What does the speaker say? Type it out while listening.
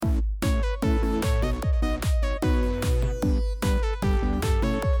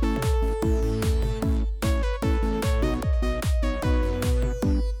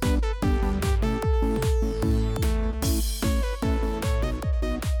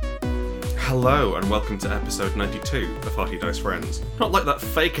Hello and welcome to episode 92 of Hearty Dice Friends. Not like that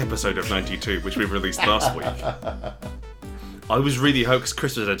fake episode of 92 which we released last week. I was really hoping, because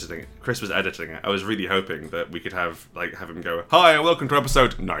Chris was editing it, I was really hoping that we could have him go, "Hi and welcome to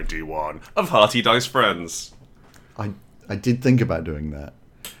episode 91 of Hearty Dice Friends." I did think about doing that,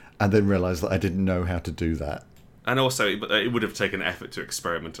 and then realised that I didn't know how to do that. And also, it would have taken effort to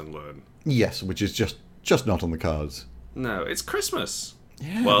experiment and learn. Yes, which is just not on the cards. No, it's Christmas.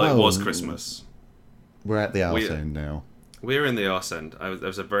 Yeah, well, it was Christmas. We're at the arse end now. We're in the arse end. There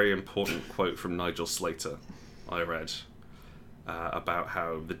was a very important quote from Nigel Slater I read about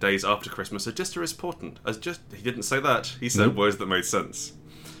how the days after Christmas are just as important as just... He didn't say that. He said words that made sense.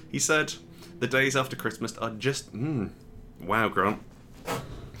 He said, the days after Christmas are just... Wow, Grant.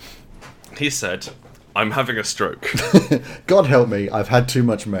 He said, I'm having a stroke. God help me, I've had too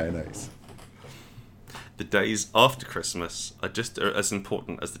much mayonnaise. The days after Christmas are just as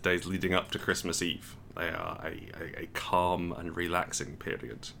important as the days leading up to Christmas Eve. They are a calm and relaxing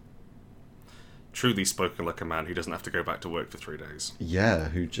period. Truly spoken like a man who doesn't have to go back to work for 3 days. Yeah,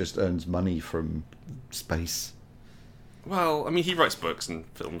 who just earns money from space. Well, I mean, he writes books and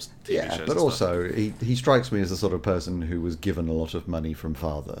films, TV shows. Yeah, but also, he strikes me as the sort of person who was given a lot of money from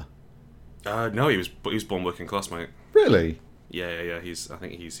father. No, he was born working class, mate. Really? Yeah. I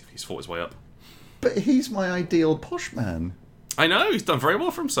think he's fought his way up. But he's my ideal posh man. I know, he's done very well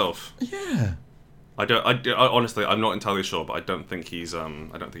for himself. Yeah. I honestly, I'm not entirely sure, but I don't think he's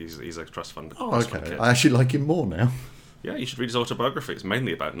a trust fund. Oh, okay. I actually like him more now. Yeah, you should read his autobiography. It's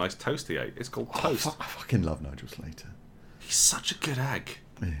mainly about nice toast he ate. It's called Toast. I fucking love Nigel Slater. He's such a good egg.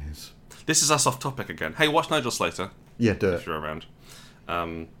 He is. This is us off topic again. Hey, watch Nigel Slater. Yeah, do it. If you're around.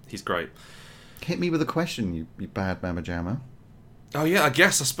 He's great. Hit me with a question, you bad mamma jamma. Oh yeah, I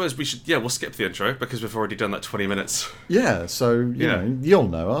suppose we should... Yeah, we'll skip the intro, because we've already done that 20 minutes. Yeah, so, you know, you'll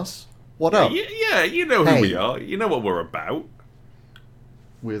know us. What up? Yeah, you know who we are. You know what we're about.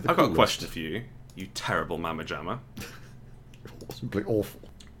 I've got a question for you, you terrible mamma jamma. Simply awful.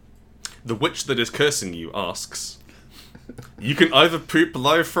 The witch that is cursing you asks, you can either poop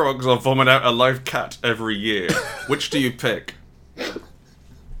live frogs or vomit out a live cat every year. Which do you pick?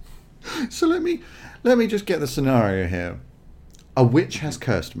 So let me just get the scenario here. A witch has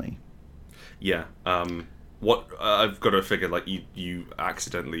cursed me. Yeah. What I've got to figure, like you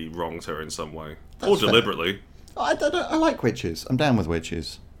accidentally wronged her in some way, or deliberately. I like witches. I'm down with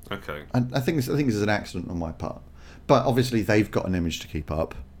witches. Okay. I think this is an accident on my part, but obviously they've got an image to keep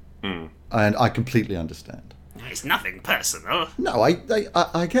up, and I completely understand. It's nothing personal. No, I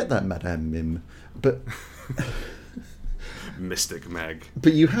get that, Madame Mim, but. Mystic Meg.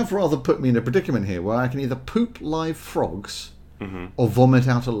 But you have rather put me in a predicament here where I can either poop live frogs or vomit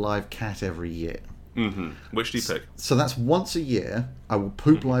out a live cat every year. Which do you pick? So that's once a year. I will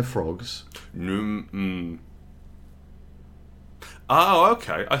poop live frogs. Oh,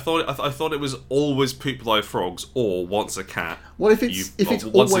 okay. I thought it was always poop live frogs or once a cat. Well, if it's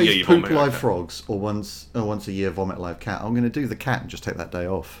always poop live frogs or once a year vomit live cat, I'm going to do the cat and just take that day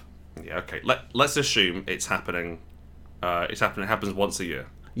off. Yeah, okay. Let's assume it's happening. It happens once a year.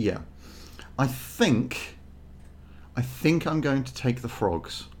 Yeah, I think I'm going to take the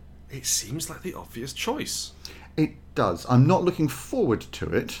frogs. It seems like the obvious choice. It does. I'm not looking forward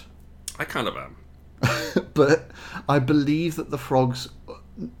to it. I kind of am. But I believe that the frogs,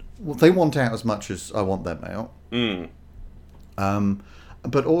 well, they want out as much as I want them out.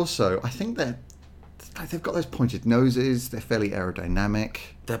 But also, I think they've got those pointed noses. They're fairly aerodynamic.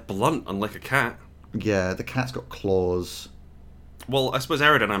 They're blunt, unlike a cat. Yeah, the cat's got claws. Well, I suppose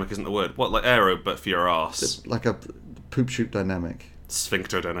aerodynamic isn't the word. What, like aero, but for your arse? Like a poop shoot dynamic.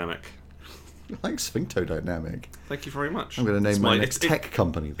 Sphinctodynamic. I like sphinctodynamic. Thank you very much. I'm going to name my next tech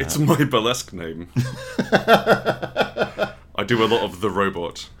company that. It's my burlesque name. I do a lot of the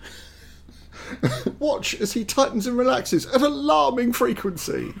robot. Watch as he tightens and relaxes at alarming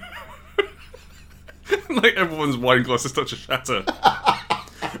frequency. Like everyone's wine glasses touch a shatter.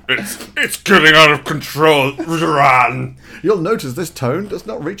 It's getting out of control, Ran. You'll notice this tone does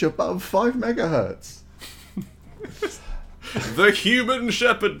not reach above 5 megahertz. The human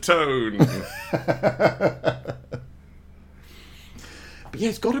shepherd tone. But yeah,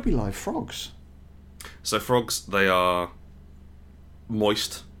 it's got to be live frogs. So frogs, they are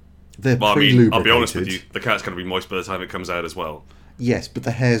moist. They're pre-lubricated. I'll be honest with you, the cat's going to be moist by the time it comes out as well. Yes, but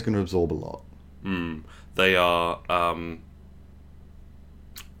the hair's going to absorb a lot. They are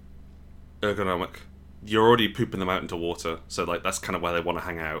ergonomic. You're already pooping them out into water, so like that's kind of where they want to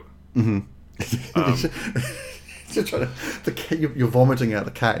hang out. You're vomiting out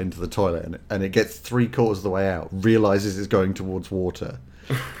the cat into the toilet, and it gets 3/4 of the way out, realizes it's going towards water,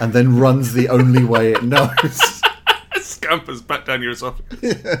 and then runs the only way it knows. Scampers back down your esophagus.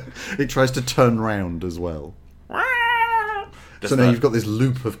 Yeah. It tries to turn round as well. Does So now that- you've got this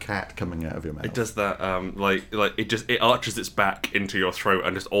loop of cat coming out of your mouth. It does that, like it arches its back into your throat,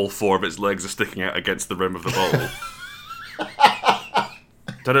 and just all 4 of its legs are sticking out against the rim of the bowl.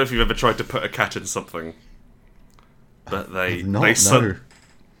 Don't know if you've ever tried to put a cat in something, but I've not, no.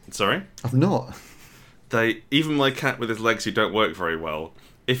 Sorry, I've not. even my cat with his legs who don't work very well.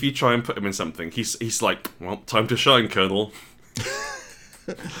 If you try and put him in something, he's like, well, time to shine, Colonel.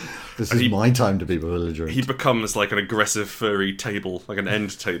 This is my time to be belligerent. He becomes like an aggressive furry table, like an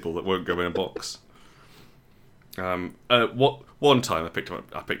end table that won't go in a box. One time I picked him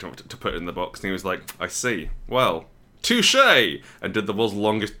up to put it in the box, and he was like, I see, well, touche, and did the world's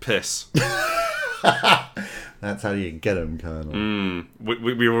longest piss. That's how you get him, Colonel.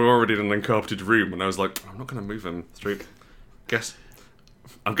 We were already in an uncarpeted room, and I was like, I'm not going to move him through.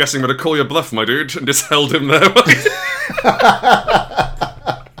 I'm guessing I'm going to call your bluff, my dude, and just held him there.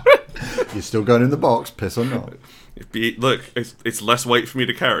 You're still going in the box, piss or not. Look, it's less weight for me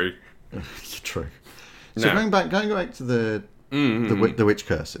to carry. True. So No. going back to the witch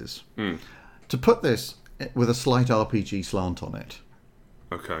curses. To put this with a slight RPG slant on it,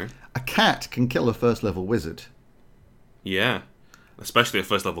 Okay. a cat can kill a first level wizard, Yeah. Especially a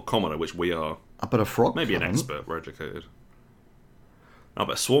first level commoner, which we are. but a frog Maybe an can't. expert, we're educated. I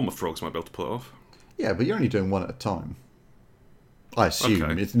bet a swarm of frogs might be able to pull it off. Yeah, but you're only doing one at a time. I assume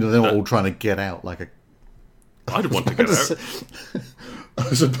Okay. they're not all trying to get out like a. I'd want to get out. I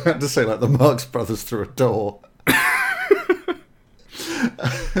was about to say like the Marx Brothers through a door.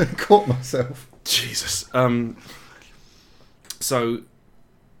 Caught myself. Jesus. So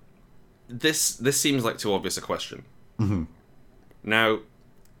this seems like too obvious a question. Mm-hmm. Now,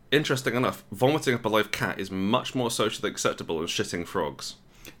 interesting enough, vomiting up a live cat is much more socially acceptable than shitting frogs.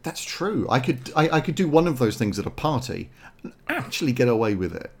 That's true. I could do one of those things at a party and actually get away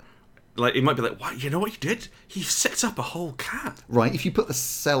with it. Like, it might be like, what? You know what you did? You sicked up a whole cat. Right, if you put the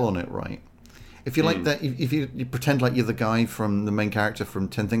cell on it right. If you like that, if you pretend like you're the guy from the main character from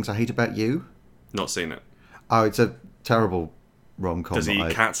 10 Things I Hate About You. Not seen it. Oh, it's a terrible rom-com Does he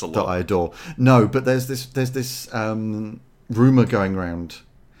eat cats a lot? that I adore. No, but there's this rumor going around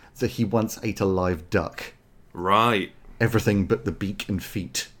that he once ate a live duck. Right. Everything but the beak and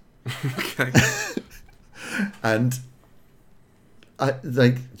feet. Okay. And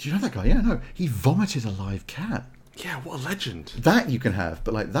do you know that guy? Yeah, no, he vomited a live cat. Yeah, what a legend. That you can have,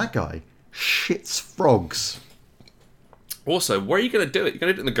 but like that guy shits frogs. Also, where are you going to do it? You're going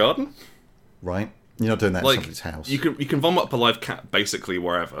to do it in the garden? Right? You're not doing that Like, in somebody's house. you can vomit up a live cat basically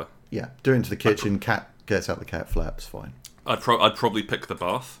wherever. Yeah, do it into the kitchen. Cat gets out the cat flaps. Fine. I'd probably pick the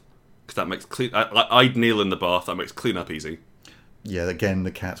bath because that makes clean. I'd kneel in the bath. That makes clean up easy. Yeah, again,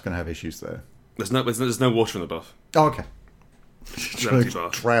 the cat's going to have issues there. There's no water in the bath. Oh, okay. It's an empty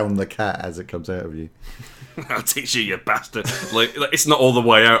bath. Drown the cat as it comes out of you. I'll teach you, you bastard. like it's not all the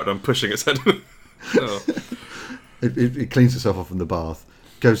way out, and I'm pushing its head. Oh. It cleans itself off in the bath,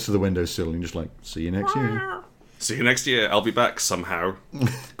 goes to the windowsill, and just like, see you next year. See you next year. I'll be back somehow.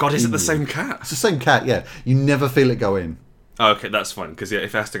 God, is it the same cat? It's the same cat, yeah. You never feel it go in. Oh, okay, that's fine because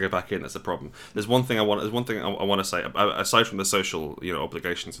if it has to go back in, that's a problem. There's one thing I want to say aside from the social,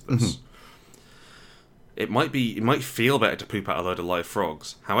 obligations of this. Mm-hmm. It might feel better to poop out a load of live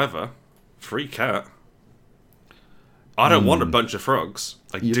frogs. However, free cat. I don't want a bunch of frogs.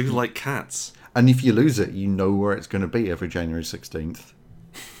 I do like cats. And if you lose it, you know where it's going to be every January 16th.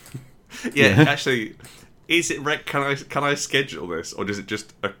 Yeah, actually, is it? Can I schedule this, or does it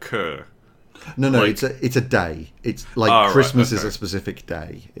just occur? No, Like- it's a day. It's like Oh, right, Christmas is okay. a specific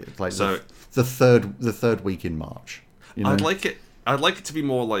day. It's like So- the third week in March. You know? I'd like it to be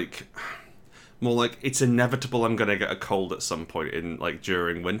more like it's inevitable I'm going to get a cold at some point in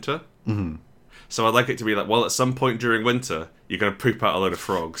during winter. Mm-hmm. So I'd like it to be like, well, at some point during winter, you're going to poop out a load of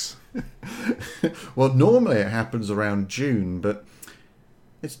frogs. Well, normally it happens around June, but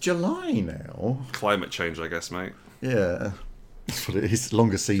it's July now. Climate change, I guess, mate. Yeah, that's what it is.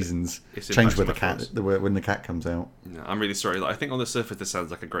 Longer seasons It's change impacting with the my cat frogs. when the cat comes out. No, I'm really sorry. I think on the surface this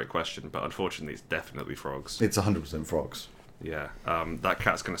sounds like a great question, but unfortunately, it's definitely frogs. It's 100% frogs. Yeah, that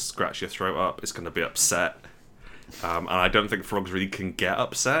cat's going to scratch your throat up. It's going to be upset, and I don't think frogs really can get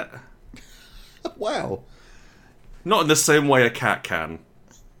upset. Wow. Not in the same way a cat can.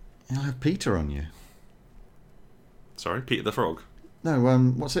 You'll have Peter on you. Sorry, Peter the Frog. No,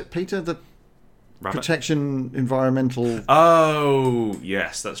 what's it? Peter the Rabbit. Protection Environmental Oh,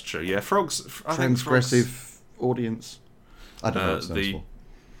 yes, that's true. Yeah, frogs. I think Transgressive frogs- audience. I don't know what it stands The for.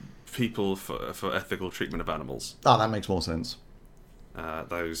 people for ethical treatment of animals. Oh, that makes more sense.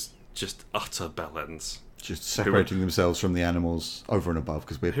 Those just utter bellends. Just separating themselves from the animals over and above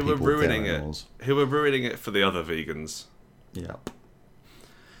because we're Who people, are ruining they're it. animals. Who are ruining it for the other vegans. Yep.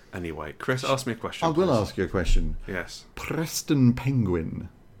 Anyway, Chris, ask me a question. I will please. ask you a question. Yes. Preston Penguin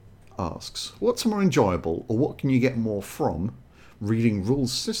asks, what's more enjoyable or what can you get more from reading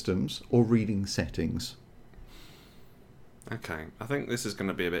rules systems or reading settings? Okay, I think this is going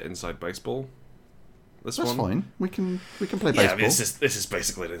to be a bit inside baseball. That's That's one. fine. We can play Yeah, I baseball. mean, this is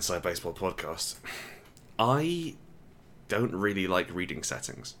basically an inside baseball podcast. I don't really like reading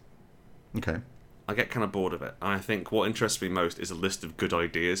settings. Okay. I get kind of bored of it. And I think what interests me most is a list of good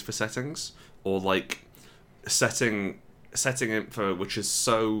ideas for settings, or like setting info which is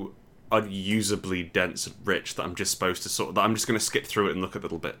so unusably dense and rich that I'm just supposed to that I'm just going to skip through it and look at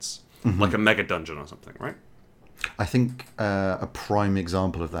little bits, like a mega dungeon or something, right? I think a prime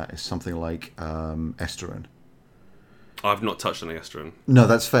example of that is something like Esteron. I've not touched any Estrin. No,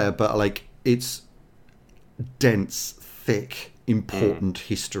 that's fair, but like it's dense, thick, important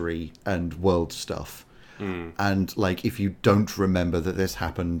history and world stuff. And like if you don't remember that this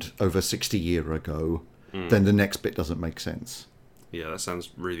happened over 60 years ago, then the next bit doesn't make sense. Yeah, that sounds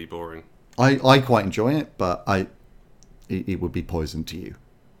really boring. I quite enjoy it, but it would be poison to you.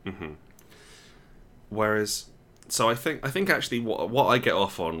 Whereas, so I think actually what I get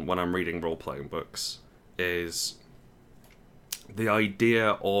off on when I'm reading role-playing books is the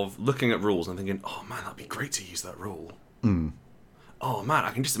idea of looking at rules and thinking, oh man, that'd be great to use that rule. Oh man,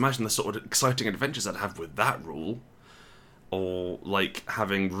 I can just imagine the sort of exciting adventures I'd have with that rule. Or like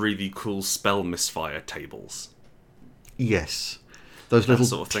having really cool spell misfire tables. Yes. Those little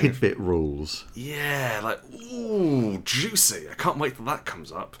sort of thing. tidbit rules. Yeah, like, ooh, juicy. I can't wait till that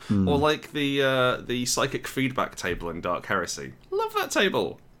comes up. Or like the psychic feedback table in Dark Heresy. Love that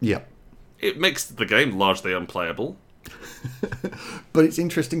table. Yeah. It makes the game largely unplayable. But it's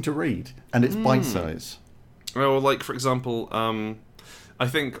interesting to read, and it's bite-size. Or like, for example, I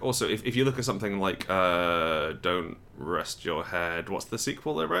think also if you look at something like Don't Rest Your Head, what's the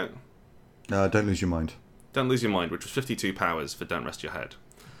sequel they wrote? Don't lose your mind. Don't Lose Your Mind, which was 52 powers for Don't Rest Your Head.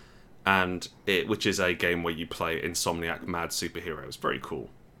 And which is a game where you play insomniac mad superheroes. Very cool.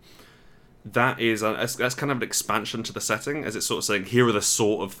 That is that's kind of an expansion to the setting, as it's sort of saying, here are the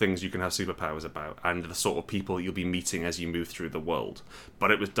sort of things you can have superpowers about, and the sort of people you'll be meeting as you move through the world.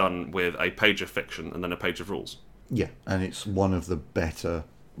 But it was done with a page of fiction and then a page of rules. Yeah, and it's one of the better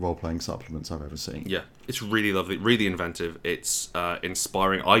role-playing supplements I've ever seen. Yeah, it's really lovely, really inventive. It's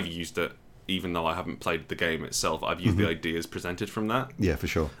inspiring. I've used it, even though I haven't played the game itself. I've used the ideas presented from that. Yeah, for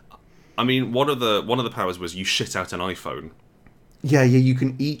sure. I mean, one of the powers was you shit out an iPhone. Yeah, you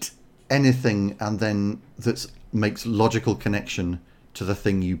can eat anything and then that makes logical connection to the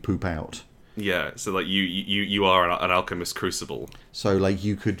thing you poop out. Yeah, so like you are an alchemist crucible. So like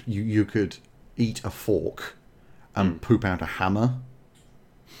you could eat a fork and poop out a hammer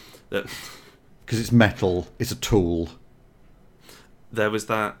That because it's metal, it's a tool. there was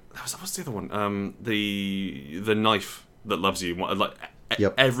that. What's the other one? The knife that loves you. Like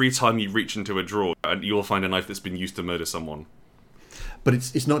Yep. every time you reach into a drawer, and you will find a knife that's been used to murder someone. But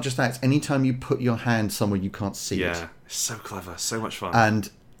it's not just that. It's any time you put your hand somewhere you can't see it. Yeah, it's so clever, so much fun. And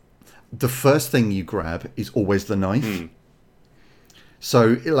the first thing you grab is always the knife.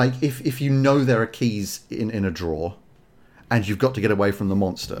 So, like, if you know there are keys in a drawer, and you've got to get away from the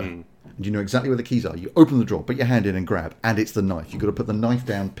monster, and you know exactly where the keys are, you open the drawer, put your hand in and grab, and it's the knife. You've got to put the knife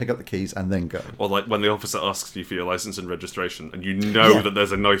down, pick up the keys, and then go. Or like when the officer asks you for your license and registration, and you know that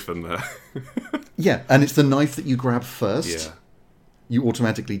there's a knife in there. Yeah, and it's the knife that you grab first. Yeah. You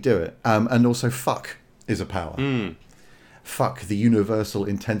automatically do it. And also, fuck is a power. Fuck, the universal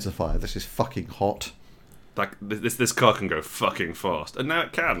intensifier. This is fucking hot. Like this car can go fucking fast, and now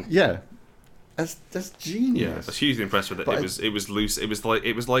it can. Yeah. That's genius. Yeah, I was hugely impressed with it. But It was loose. It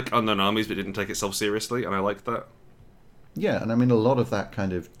was like Unknown Armies, but didn't take itself seriously, and I liked that. Yeah, and I mean, a lot of that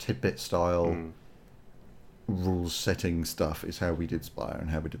kind of tidbit style rules setting stuff is how we did Spire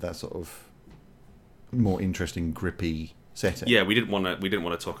and how we did that sort of more interesting, grippy setting. Yeah, we didn't want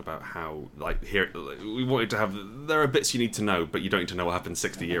to talk about how like here we wanted to have. There are bits you need to know, but you don't need to know what happened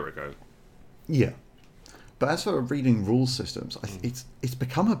 60 years ago. Yeah. But as for reading rule systems, it's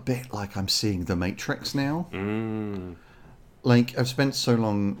become a bit like I'm seeing The Matrix now. Like, I've spent so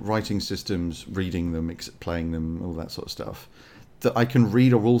long writing systems, reading them, playing them, all that sort of stuff, that I can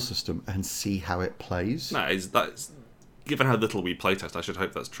read a rule system and see how it plays. That's given how little we playtest, I should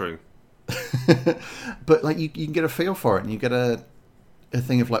hope that's true. But like you can get a feel for it, and you get a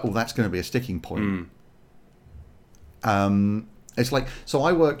thing of like, oh, that's going to be a sticking point. It's like, so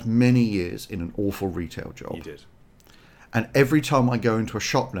I worked many years in an awful retail job. You did. And every time I go into a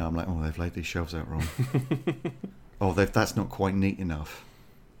shop now, I'm like, oh, they've laid these shelves out wrong. Oh, that's not quite neat enough.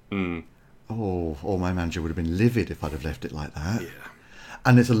 Oh, my manager would have been livid if I'd have left it like that. Yeah.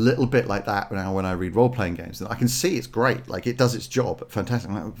 And it's a little bit like that now when I read role-playing games. I can see it's great. Like, it does its job.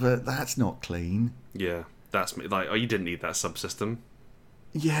 Fantastic. I'm like, but that's not clean. Yeah. That's me. Like, oh, you didn't need that subsystem.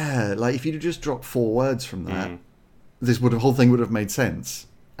 Yeah. Like, if you'd have just dropped 4 words from that, the whole thing would have made sense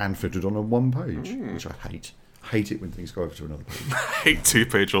and fitted on a 1 page, which I hate. Hate it when things go over to another page. I hate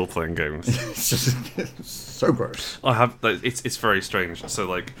 2-page role-playing games. It's just so gross. I have. Like, it's very strange. So,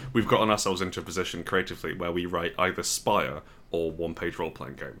 like, we've gotten ourselves into a position creatively where we write either Spire or 1-page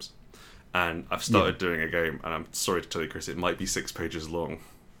role-playing games. And I've started doing a game, and I'm sorry to tell you, Chris, it might be 6 pages long.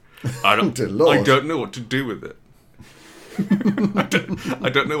 I don't. Dear Lord. I don't know what to do with it. I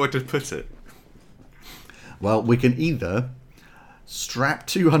don't know where to put it. Well, we can either strap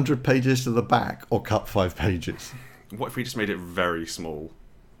 200 pages to the back or cut 5 pages. What if we just made it very small?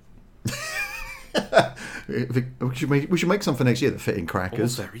 We should make some for next year that fit in Or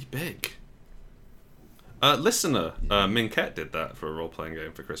crackers. very big. Listener, Minket did that for a role-playing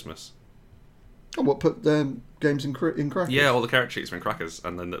game for Christmas. Oh, what, put games in crackers? Yeah, all the character sheets were in crackers,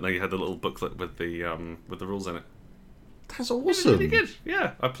 and then you had the little booklet with the rules in it. That's It was awesome. really good.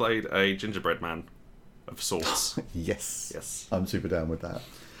 Yeah, I played a gingerbread man of sorts. Yes. Yes. I'm super down with that.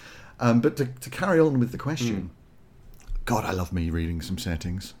 But to carry on with the question, God, I love me reading some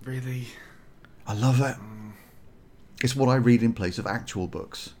settings. Really? I love it. It's what I read in place of actual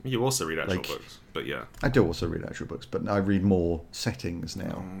books. You also read actual Like- books, but yeah. I do also read actual books, but I read more settings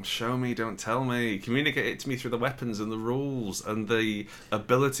now. Show me, don't tell me. Communicate it to me through the weapons and the rules and the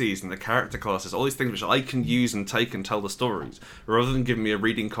abilities and the character classes, all these things which I can use and take and tell the stories, rather than giving me a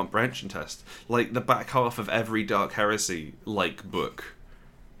reading comprehension test. Like the back half of every Dark Heresy-like book.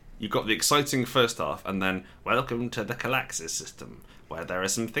 You've got the exciting first half, and then, welcome to the Calaxis system, where there are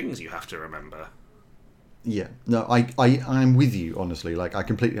some things you have to remember. Yeah, no, I'm with you, honestly. Like, I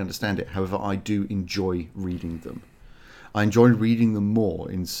completely understand it. However, I do enjoy reading them. I enjoy reading them more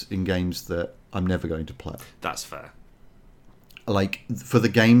in games that I'm never going to play. That's fair. Like, for the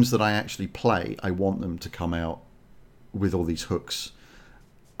games that I actually play, I want them to come out with all these hooks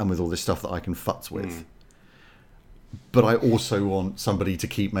and with all this stuff that I can futz with. But I also want somebody to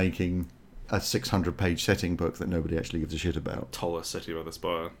keep making a 600-page setting book that nobody actually gives a shit about. Toller City by the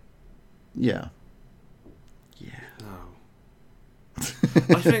Spire. Yeah. No.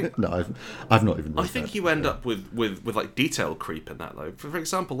 I think No, I've not even read I think that. you end up with like detail creep in that though. For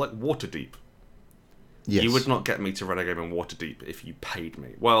example, like Waterdeep. Yes. You would not get me to run a game in Waterdeep if you paid me.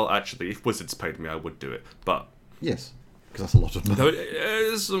 Well, actually, if Wizards paid me, I would do it. But Yes, because that's a lot of money. though it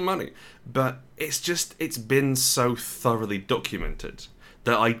is some money, but it's been so thoroughly documented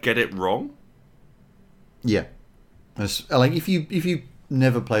that I get it wrong. Yeah, like if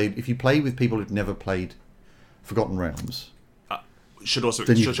you play with people who've never played Forgotten Realms, Should also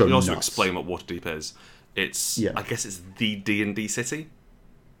Then you should go also nuts. explain what Waterdeep is. It's I guess it's the D&D city.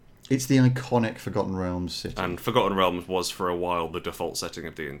 it's the iconic Forgotten Realms city. And Forgotten Realms was for a while the default setting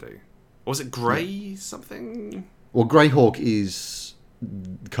of D&D. Or was it Grey something? Well, Greyhawk is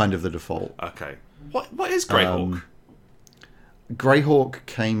kind of the default. Okay. What is Greyhawk? Greyhawk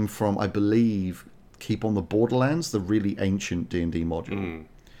came from, I believe, Keep on the Borderlands, the really ancient D&D module,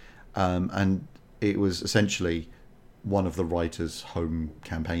 and it was essentially one of the writer's home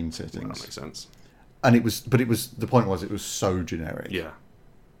campaign settings. That makes sense. And it was the point was it was so generic. Yeah.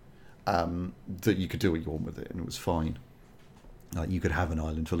 That you could do what you want with it, and it was fine. Like, you could have an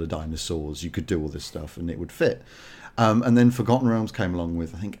island full of dinosaurs, you could do all this stuff, and it would fit. And then Forgotten Realms came along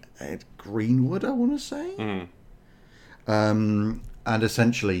with, I think, Ed Greenwood, I want to say. And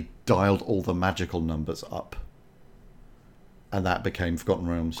essentially dialed all the magical numbers up. And that became Forgotten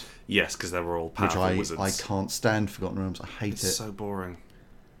Realms. Yes, because they were all Which powerful wizards. I can't stand Forgotten Realms. I hate It's it. so boring.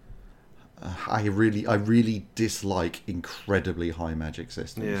 I really dislike incredibly high magic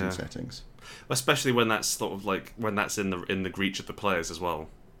systems Yeah. and settings. Especially when that's sort of like when that's in the reach of the players as well.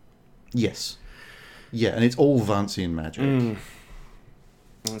 Yes. Yeah, and it's all Vancian magic.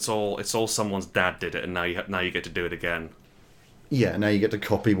 It's all someone's dad did it, and now you get to do it again. Yeah, now you get to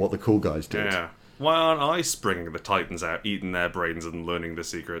copy what the cool guys did. Yeah. Why aren't I springing the Titans out, eating their brains, and learning the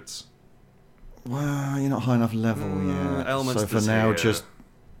secrets? Well, you're not high enough level yet. Elements So for this now,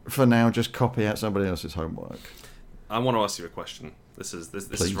 here. just copy out somebody else's homework. I want to ask you a question. This is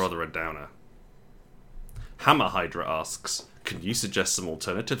Please. rather a downer. Hammer Hydra asks, "Can you suggest some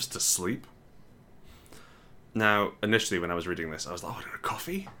alternatives to sleep?" Now, initially when I was reading this, I was like, "Oh,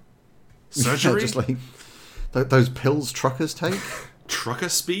 coffee, surgery." Those pills truckers take. Trucker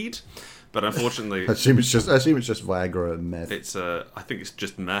speed, but unfortunately, I assume it's just Viagra and meth. it's I think it's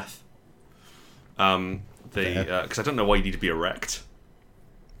just meth. Because I don't know why you need to be erect.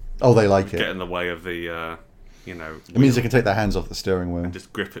 Oh, they like Get it. in the way of the It means they can take their hands off the steering wheel.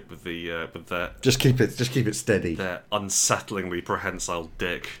 just grip it with their Just keep it steady. their unsettlingly prehensile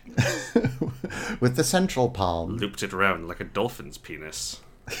dick, With the central palm. looped it around like a dolphin's penis.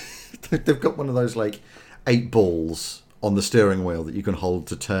 They've got one of those like 8 balls on the steering wheel that you can hold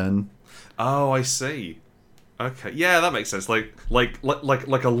to turn. Oh, I see. Okay, yeah, that makes sense. Like a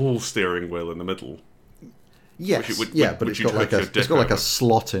little steering wheel in the middle. Yes, But it's you'd got like hook your dick a over.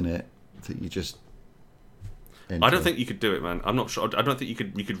 slot in it that you just. Enter. I don't think you could do it, man. I'm not sure. I don't think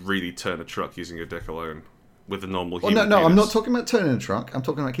you could really turn a truck using your dick alone with a normal Oh human no, I'm penis. not talking about turning a truck. I'm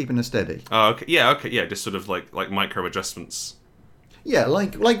talking about keeping it steady. Oh, okay, yeah. Just sort of like micro adjustments. Yeah,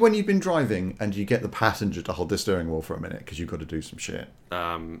 like when you've been driving and you get the passenger to hold the steering wheel for a minute because you've got to do some shit.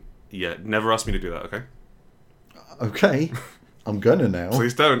 Yeah, never ask me to do that, okay? Okay, I'm gonna now.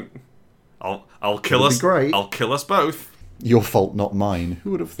 Please don't. I'll kill It'll be us. great. I'll kill us both. Your fault, not mine.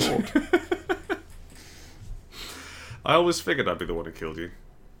 Who would have thought? I always figured I'd be the one who killed you.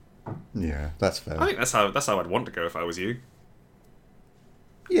 Yeah, that's fair. I think that's how I'd want to go if I was you.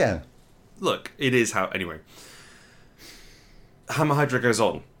 Yeah. Look, it is how anyway. Hammer Hydra goes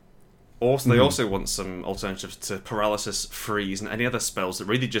on. Also, they also want some alternatives to paralysis, freeze, and any other spells that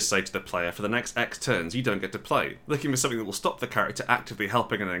really just say to the player, for the next X turns, you don't get to play. Looking for something that will stop the character actively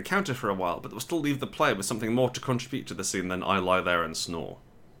helping an encounter for a while, but that will still leave the player with something more to contribute to the scene than I lie there and snore.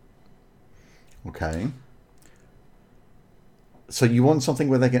 Okay. So you want something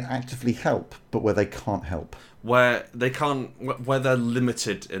where they can actively help, but where they can't help. Where they can't, where they're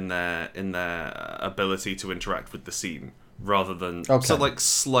limited in their ability to interact with the scene. Rather than so like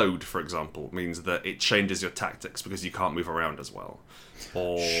slowed, for example, means that it changes your tactics because you can't move around as well.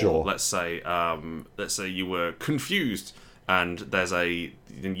 Or Sure. let's say you were confused and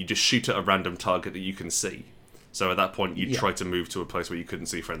you just shoot at a random target that you can see. So at that point you try to move to a place where you couldn't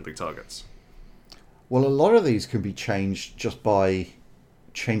see friendly targets. Well, a lot of these can be changed just by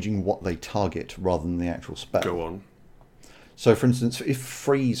changing what they target rather than the actual spell. Go on. So, for instance, if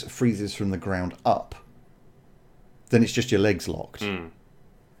freeze freezes from the ground up, then it's just your legs locked.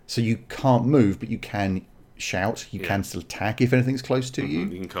 So you can't move, but you can shout. You can still attack if anything's close to you.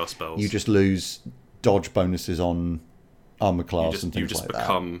 You can cast spells. You just lose dodge bonuses on armor class and things you just like that.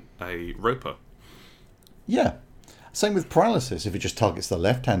 become a roper. Yeah. Same with paralysis. If it just targets the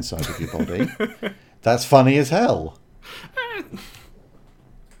left-hand side of your body, that's funny as hell.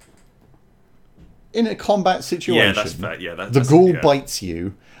 In a combat situation, Yeah, that's fair. Yeah, the ghoul bites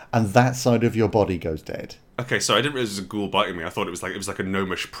you, and that side of your body goes dead. Okay, so I didn't realize it was a ghoul biting me. I thought it was like a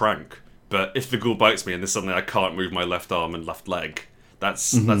gnomish prank. But if the ghoul bites me and then suddenly I can't move my left arm and left leg,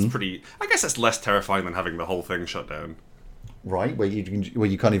 that's pretty. I guess that's less terrifying than having the whole thing shut down. Right, where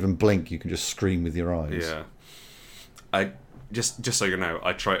you can't even blink, you can just scream with your eyes. Yeah. I just so you know,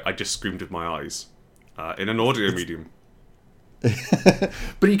 I just screamed with my eyes in an audio medium.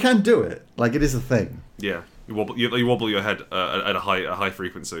 But you can do it. Like, it is a thing. Yeah, you wobble your head at a high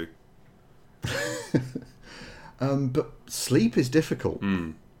frequency. But sleep is difficult.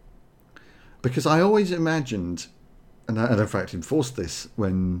 Because I always imagined, and in fact enforced this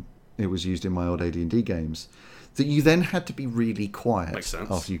when it was used in my old AD&D games, that you then had to be really quiet Makes sense.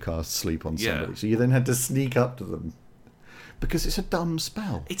 after you cast sleep on somebody. Yeah. So you then had to sneak up to them. Because it's a dumb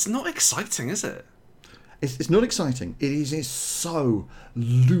spell. It's not exciting, is it? It's not exciting. It's so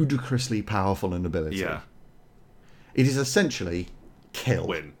ludicrously powerful an ability. Yeah. It is essentially kill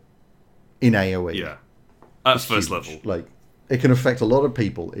Win. in AoE. Yeah. At It's first huge. level. Like, it can affect a lot of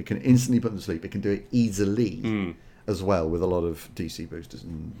people. It can instantly put them to sleep. It can do it easily as well with a lot of DC boosters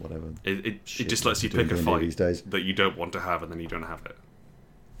and whatever. It shit just lets you do in pick a D&D fight these days. that you don't want to have, and then you don't have it.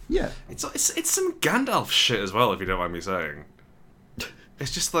 Yeah. It's some Gandalf shit as well, if you don't mind me saying.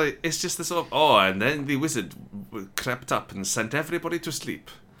 It's just the sort of and then the wizard crept up and sent everybody to sleep.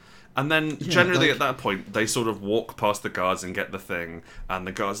 And then generally like- at that point they sort of walk past the guards and get the thing, and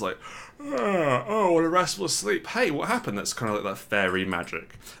the guard's like, well, the rest will sleep. Hey, what happened? That's kind of like that fairy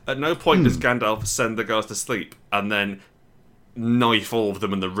magic. At no point does Gandalf send the guards to sleep and then knife all of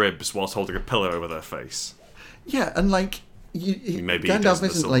them in the ribs whilst holding a pillow over their face. Yeah, and like Maybe he does Gandalf the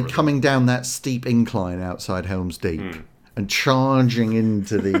isn't silver like ribbon. coming down that steep incline outside Helm's Deep and charging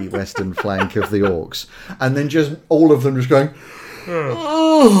into the western flank of the orcs, and then just all of them just going,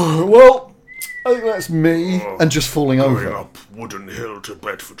 oh, well, I think that's me, and just falling over. up Wooden Hill to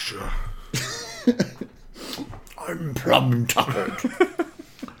Bedfordshire. I'm plumb tuckered.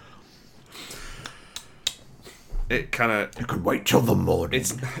 it kind of... You could wait till the morning.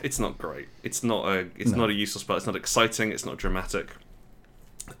 It's not great. It's not a useful spell. It's not exciting. It's not dramatic.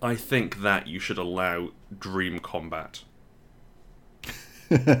 I think that you should allow dream combat.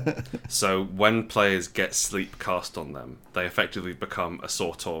 So when players get sleep cast on them, they effectively become a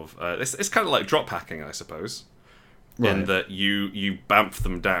sort of... it's kind of like drop hacking, I suppose. Right. In that you bamf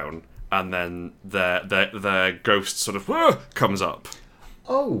them down, and then their ghost sort of comes up.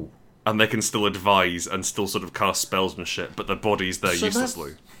 Oh. And they can still advise and still sort of cast spells and shit, but their body's there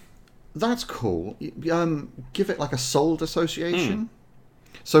uselessly. That's cool. Give it like a soul dissociation.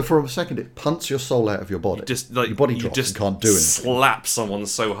 So for a second, it punts your soul out of your body. Your body drops and can't do anything. Slap someone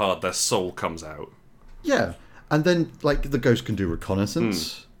so hard their soul comes out. Yeah, and then like the ghost can do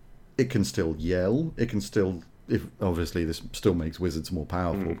reconnaissance. It can still yell. It can still... obviously, this still makes wizards more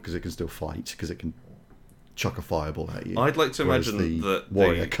powerful because it can still fight, because it can chuck a fireball at you. I'd like to imagine that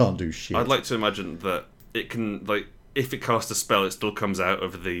warrior can't do shit. I'd like to imagine that it can, like, if it casts a spell, it still comes out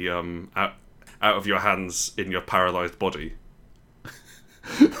of the out of your hands in your paralyzed body,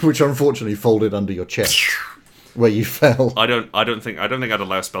 which unfortunately folded under your chest where you fell. I don't think I'd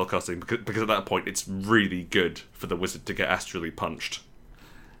allow spellcasting because at that point it's really good for the wizard to get astrally punched.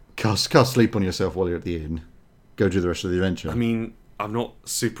 Cast sleep on yourself while you're at the inn. Go do the rest of the adventure. I mean, I'm not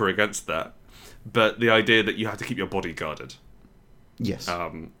super against that, but the idea that you have to keep your body guarded. Yes.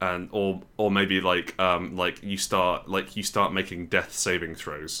 And or maybe like you start making death saving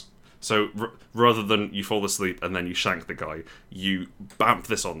throws. So rather than you fall asleep and then you shank the guy, you bamf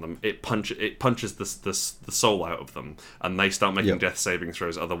this on them. It punches the soul out of them, and they start making death saving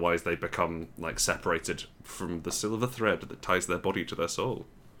throws. Otherwise, they become like separated from the silver thread that ties their body to their soul.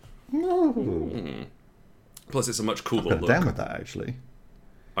 Plus, it's a much cooler look. I'm down with that, actually.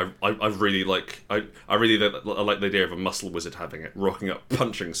 I really like I like the idea of a muscle wizard having it, rocking up,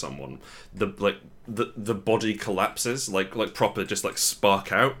 punching someone. The body collapses, like proper, just like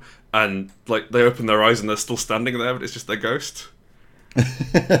spark out, and like they open their eyes and they're still standing there, but it's just their ghost.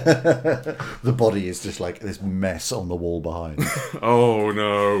 The body is just like this mess on the wall behind. Oh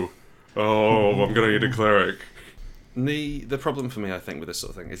no! Oh, I'm gonna need a cleric. The problem for me, I think, with this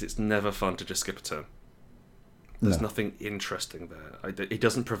sort of thing is it's never fun to just skip a turn. There's nothing interesting there. It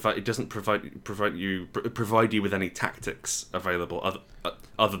doesn't provide you with any tactics available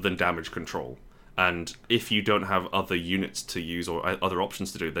other than damage control. And if you don't have other units to use or other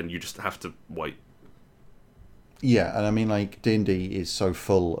options to do, then you just have to wait. Yeah, and I mean, like, D&D is so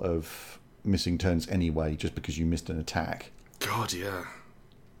full of missing turns anyway, just because you missed an attack. God, yeah.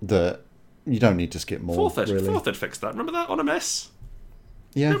 That you don't need to skip more. Fourth Ed fixed that. Remember that on a miss?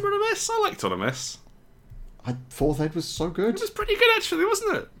 Yeah. Remember on a miss? I liked on a miss. Fourth Ed was so good. It was pretty good, actually,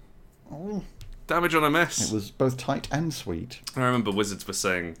 wasn't it? Oh. Damage on a miss. It was both tight and sweet. I remember Wizards were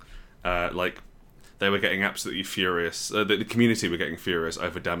saying, they were getting absolutely furious. The community were getting furious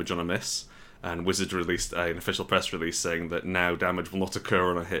over damage on a miss, and Wizards released an official press release saying that now damage will not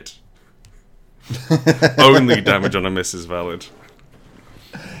occur on a hit. Only damage on a miss is valid.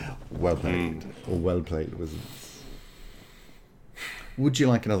 Well played. Or well played, Wizards. Would you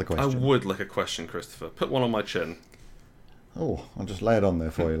like another question? I would like a question, Christopher. Put one on my chin. Oh, I'll just lay it on there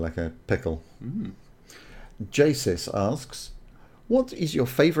for you like a pickle. Jasis asks, what is your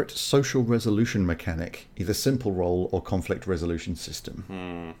favourite social resolution mechanic, either simple role or conflict resolution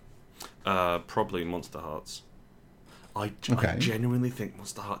system? Probably Monster Hearts. I genuinely think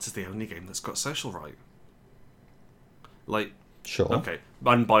Monster Hearts is the only game that's got social right. Like, sure. Okay,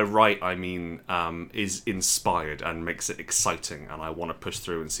 and by right I mean is inspired and makes it exciting, and I want to push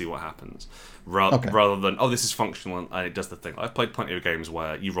through and see what happens, rather than this is functional and it does the thing. I've played plenty of games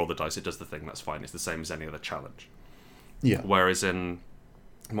where you roll the dice, it does the thing, that's fine. It's the same as any other challenge. Yeah. Whereas in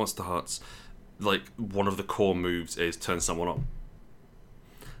Monster Hearts, like one of the core moves is turn someone on,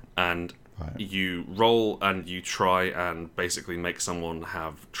 and you roll and you try and basically make someone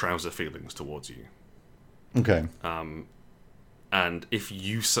have trouser feelings towards you. Okay. And if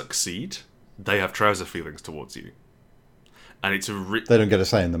you succeed, they have trouser feelings towards you. And it's they don't get a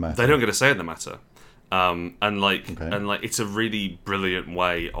say in the matter. They don't get a say in the matter. And it's a really brilliant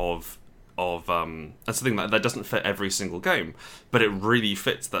way of that's the thing that doesn't fit every single game, but it really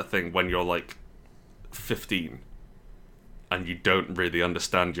fits that thing when you're like 15 and you don't really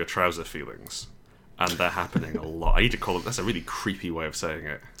understand your trouser feelings. And they're happening a lot. I need to call it. That's a really creepy way of saying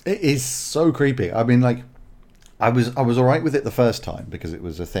it. It is so creepy. I mean, like, I was all right with it the first time because it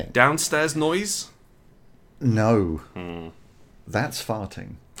was a thing. Downstairs noise? No. That's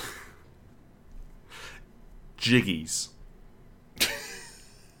farting. Jiggies.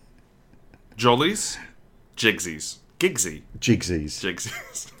 Jollies? Jigsies. Gigsies.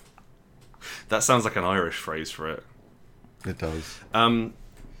 Jigsies. That sounds like an Irish phrase for it. It does.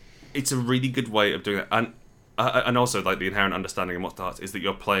 It's a really good way of doing it, and also like the inherent understanding of Monster Hearts is that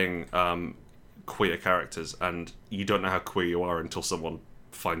you're playing queer characters, and you don't know how queer you are until someone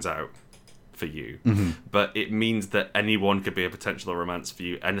finds out for you. But it means that anyone could be a potential romance for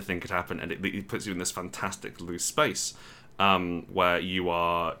you. Anything could happen, and it puts you in this fantastic loose space where you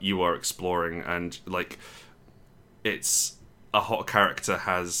are exploring, and like it's a hot character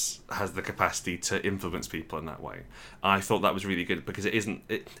has the capacity to influence people in that way. I thought that was really good because it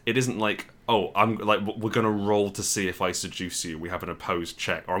isn't like, oh, I'm like, we're gonna roll to see if I seduce you, we have an opposed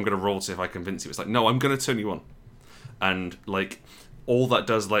check, or I'm gonna roll to see if I convince you. It's like, no, I'm gonna turn you on. And like all that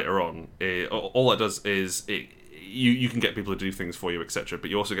does later on, all that does is you can get people to do things for you, etc. But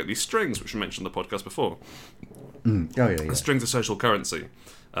you also get these strings, which we mentioned in the podcast before. Oh yeah. The strings of social currency,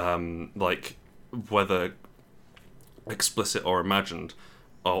 like whether explicit or imagined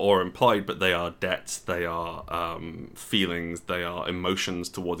or implied, but they are debts, they are feelings, they are emotions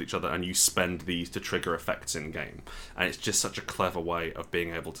towards each other, and you spend these to trigger effects in game. And it's just such a clever way of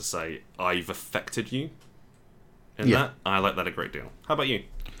being able to say, I've affected you in that. I like that a great deal. How about you?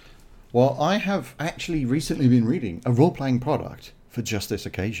 Well, I have actually recently been reading a role-playing product for just this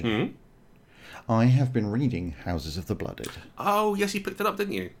occasion. I have been reading Houses of the Blooded. Oh yes, you picked it up,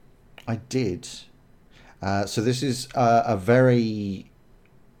 didn't you? I did. So this is a very...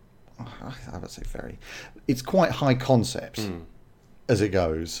 I would say very... It's quite high concept as it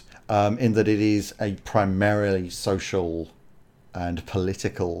goes, in that it is a primarily social and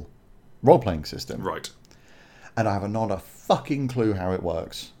political role-playing system. Right. And I have not a fucking clue how it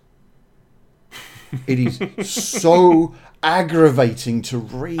works. It is so aggravating to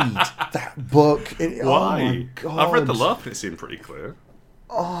read that book. Why? Oh my God. I've read the last and it seemed pretty clear.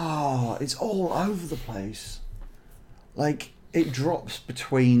 Oh, it's all over the place. Like, it drops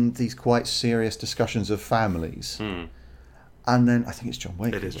between these quite serious discussions of families. And then, I think it's John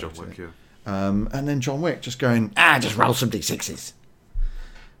Wick. It is John Wick, yeah. And then John Wick just going, just roll some D6s.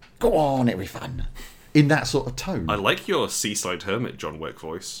 Go on, it'll be fun. In that sort of tone. I like your Seaside Hermit John Wick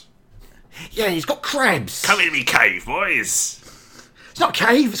voice. Yeah, he's got crabs. Come in me cave, boys. It's not a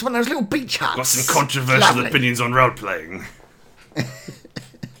cave, it's one of those little beach huts. Got some controversial opinions on role-playing.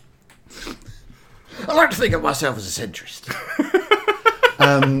 I like to think of myself as a centrist.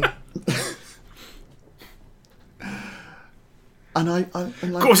 And like,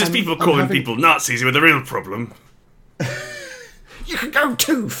 of course, it's people calling people Nazis who are the real problem. You can go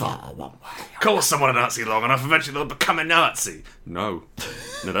too far one way. Call someone a Nazi long enough, eventually they'll become a Nazi. No,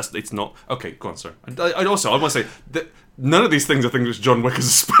 it's not. Okay, go on, sorry. I want to say that none of these things are things which John Wick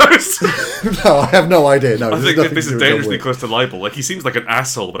is supposed. No, I have no idea. No, I think this is dangerously close to libel. Like, he seems like an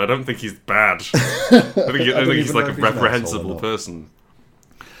asshole, but I don't think he's bad. I think he's like a reprehensible person.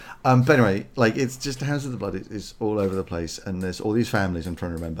 But anyway, like, it's just House of the Blood is all over the place, and there's all these families I'm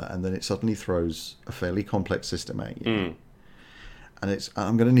trying to remember, and then it suddenly throws a fairly complex system at you. And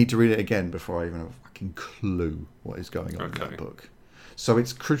I'm going to need to read it again before I even have a fucking clue what is going on in that book. So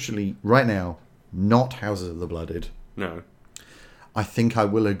it's crucially, right now, not Houses of the Blooded. No. I think I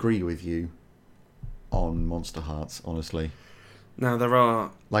will agree with you on Monster Hearts, honestly. Now, there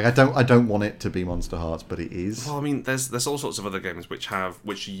are... Like, I don't want it to be Monster Hearts, but it is. Well, I mean, there's all sorts of other games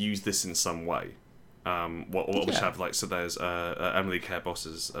which use this in some way. Which have, like, so there's Emily Care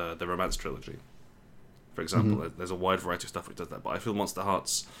Boss's The Romance Trilogy. For example, there's a wide variety of stuff which does that. But I feel Monster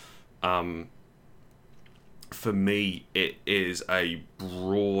Hearts, for me, it is a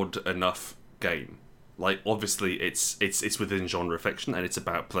broad enough game. Like, obviously, it's within genre fiction, and it's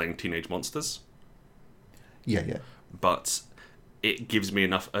about playing teenage monsters. Yeah. But it gives me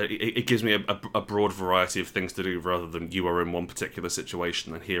enough. It gives me a broad variety of things to do, rather than you are in one particular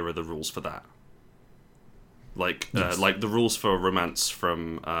situation, and here are the rules for that. Like the rules for romance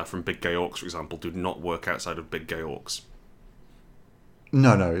from Big Gay Orcs, for example, do not work outside of Big Gay Orcs.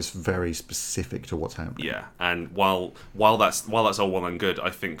 No, it's very specific to what's happening. Yeah, and while that's all well and good, I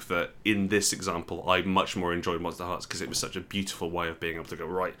think that in this example, I much more enjoyed Monster Hearts because it was such a beautiful way of being able to go,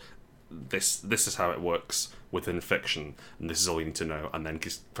 right, this is how it works within fiction, and this is all you need to know, and then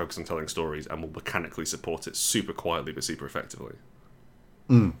just focus on telling stories, and we'll mechanically support it super quietly but super effectively.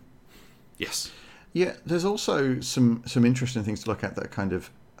 Yes. Yeah, there's also some interesting things to look at that are kind of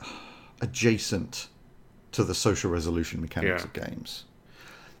adjacent to the social resolution mechanics of games.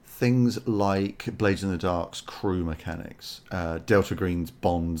 Things like Blades in the Dark's crew mechanics, Delta Green's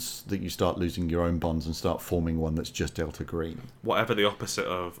bonds, that you start losing your own bonds and start forming one that's just Delta Green. Whatever the opposite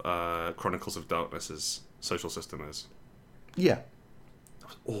of Chronicles of Darkness's social system is. Yeah. That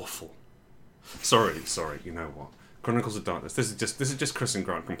was awful. Sorry, you know what? Chronicles of Darkness. This is just Chris and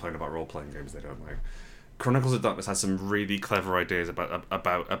Grant complain about role playing games they don't know. Chronicles of Darkness has some really clever ideas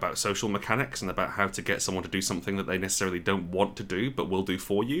about social mechanics and about how to get someone to do something that they necessarily don't want to do but will do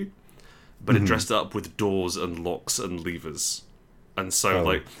for you. But it dressed up with doors and locks and levers. And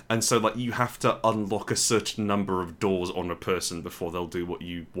so you have to unlock a certain number of doors on a person before they'll do what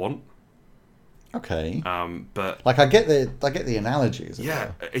you want. Okay. But like I get the analogies.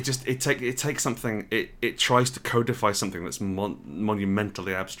 Yeah, it takes something. It tries to codify something that's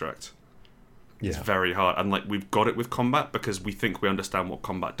monumentally abstract. It's very hard, and like we've got it with combat because we think we understand what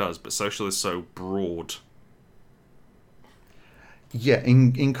combat does, but social is so broad. Yeah,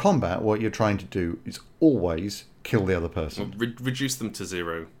 in combat, what you're trying to do is always kill the other person. Reduce them to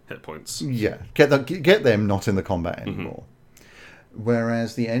 0 hit points. Yeah, get them not in the combat anymore.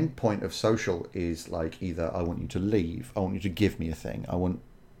 Whereas the end point of social is like either I want you to leave, I want you to give me a thing, I want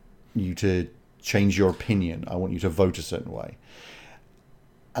you to change your opinion, I want you to vote a certain way,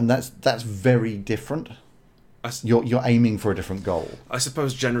 and that's very different. You're aiming for a different goal. I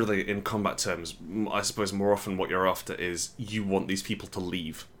suppose generally in combat terms, I suppose more often what you're after is you want these people to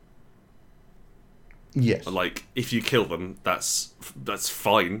leave. Yes. Like, if you kill them, that's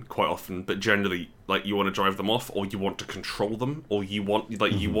fine quite often, but generally, like, you want to drive them off, or you want to control them, or you want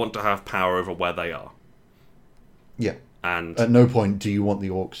you want to have power over where they are. Yeah. And at no point do you want the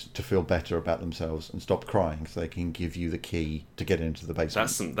orcs to feel better about themselves and stop crying so they can give you the key to get into the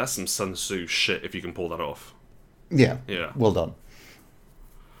basement. That's some Sun Tzu shit if you can pull that off. Yeah. Yeah. Well done.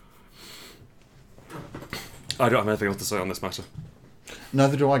 I don't have anything else to say on this matter.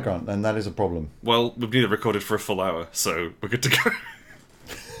 Neither do I, Grant, and that is a problem. Well, we've neither recorded for a full hour, so we're good to go.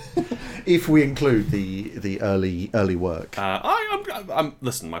 If we include the early work. I'm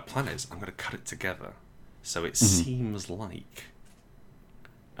listen, my plan is I'm going to cut it together so it seems like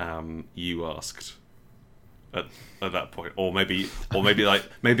you asked at that point, or maybe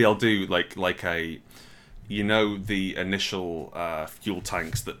I'll do like a, you know, the initial fuel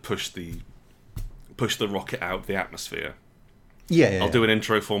tanks that push the rocket out of the atmosphere. Yeah. I'll do an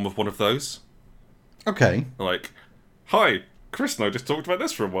intro form of one of those. Okay. Like, hi, Chris and I just talked about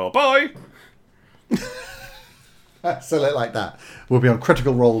this for a while. Bye. Sell it like that. We'll be on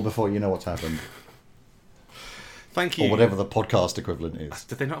Critical Role before you know what's happened. Thank you. Or whatever the podcast equivalent is.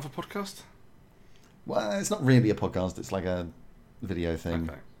 Did they not have a podcast? Well, it's not really a podcast. It's like a video thing.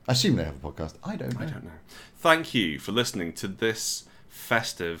 Okay. I assume they have a podcast. I don't know. Thank you for listening to this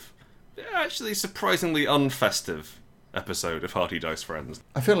festive, actually surprisingly unfestive episode of Hearty Dice Friends.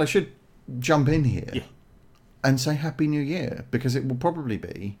 I feel I should jump in here and say Happy New Year, because it will probably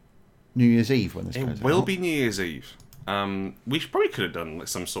be New Year's Eve when this goes out. It will be New Year's Eve. We probably could have done like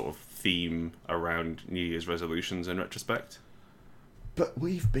some sort of theme around New Year's resolutions in retrospect. But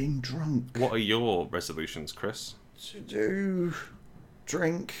we've been drunk. What are your resolutions, Chris? To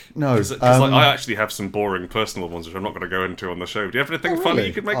drink? No. Because I actually have some boring personal ones which I'm not going to go into on the show. Do you have anything funny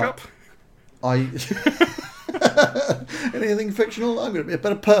you could make up? Anything fictional? I'm going to be a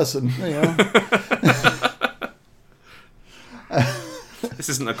better person. You know? This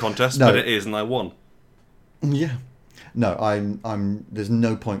isn't a contest, but it is, and I won. Yeah. No, I'm. There's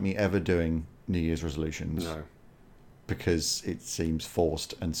no point me ever doing New Year's resolutions. No. Because it seems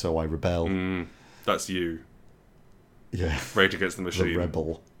forced, and so I rebel. That's you. Yeah. Rage Against the Machine. The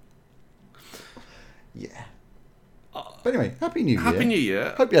rebel. Yeah. But anyway, Happy New Year. Happy New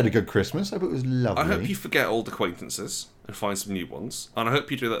Year. Hope you had a good Christmas. Hope it was lovely. I hope you forget old acquaintances and find some new ones. And I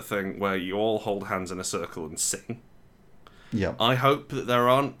hope you do that thing where you all hold hands in a circle and sing. Yeah. I hope that there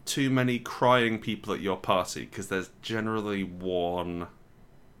aren't too many crying people at your party, because there's generally one,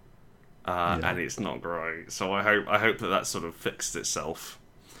 and it's not great. So I hope that sort of fixes itself.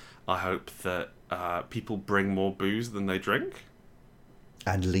 I hope that people bring more booze than they drink.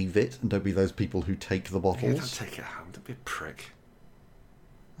 And leave it, and don't be those people who take the bottles. Yeah, don't take it home. Don't be a prick.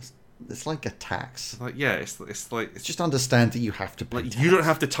 It's like a tax. Like, yeah, it's just understand that you have to pay like tax. you don't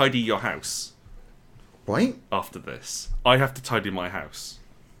have to tidy your house. Right? After this, I have to tidy my house.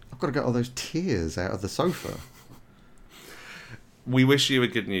 I've got to get all those tears out of the sofa. We wish you a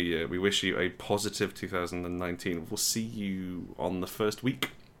good New Year. We wish you a positive 2019. We'll see you on the first week.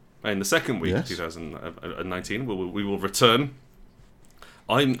 In the second week of 2019, we will return.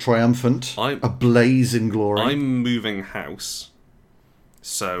 I'm triumphant. Ablaze in glory. I'm moving house,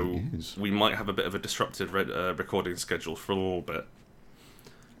 so we might have a bit of a disrupted recording schedule for a little bit.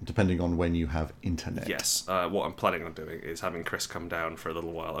 Depending on when you have internet. Yes. What I'm planning on doing is having Chris come down for a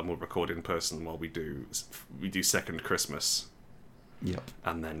little while, and we'll record in person while we do Second Christmas. Yep.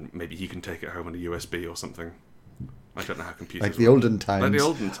 And then maybe he can take it home on a USB or something. I don't know how computers like the olden times. Like the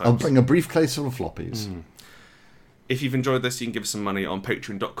olden times. I'll bring a briefcase full of floppies. If you've enjoyed this, you can give us some money on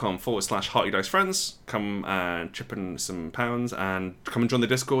patreon.com/HeartyDiceFriends. Come and chip in some pounds and come and join the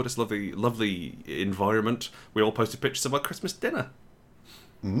Discord. It's a lovely, lovely environment. We all posted pictures of our Christmas dinner.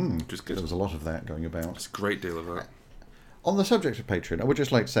 Which is good. There was a lot of that going about. It's a great deal of that. On the subject of Patreon, I would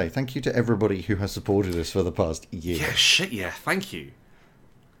just like to say thank you to everybody who has supported us for the past year. Yeah, shit, yeah. Thank you.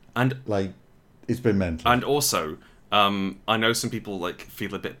 And like, it's been mental. And also, I know some people like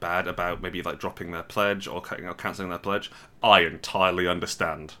feel a bit bad about maybe like dropping their pledge or cancelling their pledge. I entirely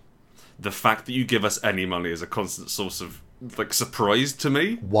understand. The fact that you give us any money is a constant source of like surprise to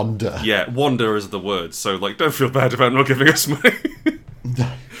me. Wonder. Yeah, wonder is the word. So like, don't feel bad about not giving us money.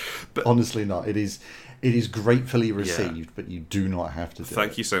 No, but honestly not. It is gratefully received, but you do not have to do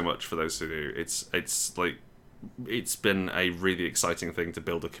Thank you so much for those who do. It's like, it's been a really exciting thing to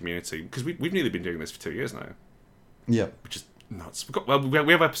build a community, because we've nearly been doing this for 2 years now. Yeah. Which is nuts.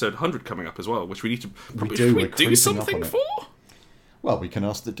 We have episode 100 coming up as well, which we need to We're do something for. Well, we can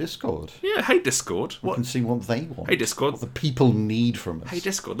ask the Discord. Yeah, hey Discord. We can see what they want. Hey Discord. What the people need from us. Hey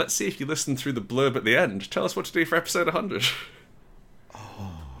Discord, let's see if you listen through the blurb at the end. Tell us what to do for episode 100.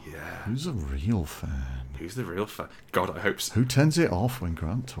 Yeah. Who's a real fan? Who's the real fan? God, I hope so. Who turns it off when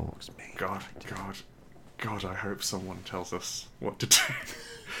Grant talks? Me. God, I hope someone tells us what to do.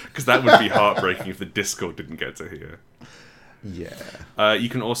 Because that would be heartbreaking if the Discord didn't get to hear. Yeah. You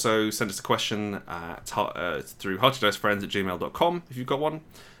can also send us a question through heartydicefriends@gmail.com if you've got one.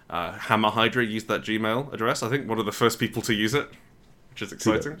 Hammer Hydra used that Gmail address. I think one of the first people to use it, which is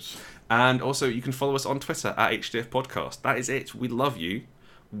exciting. And also, you can follow us on Twitter @HDF Podcast. That is it. We love you.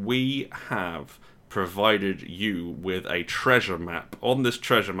 We have provided you with a treasure map. On this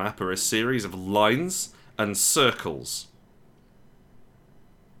treasure map are a series of lines and circles.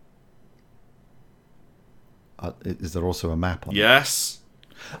 Is there also a map on Yes.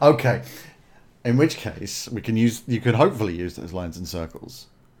 it? Okay. In which case, you can hopefully use those lines and circles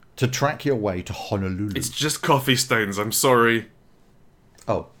to track your way to Honolulu. It's just coffee stains, I'm sorry.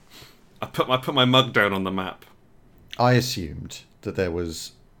 Oh. I put my mug down on the map. I assumed that there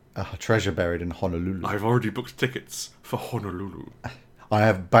was a treasure buried in Honolulu. I've already booked tickets for Honolulu. I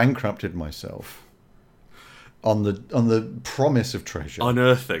have bankrupted myself on the promise of treasure.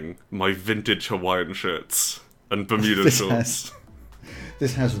 Unearthing my vintage Hawaiian shirts and Bermuda shorts.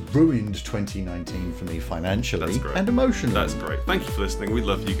 This has ruined 2019 for me financially That's great. and emotionally. That's great. Thank you for listening. We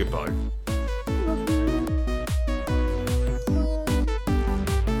love you. Goodbye.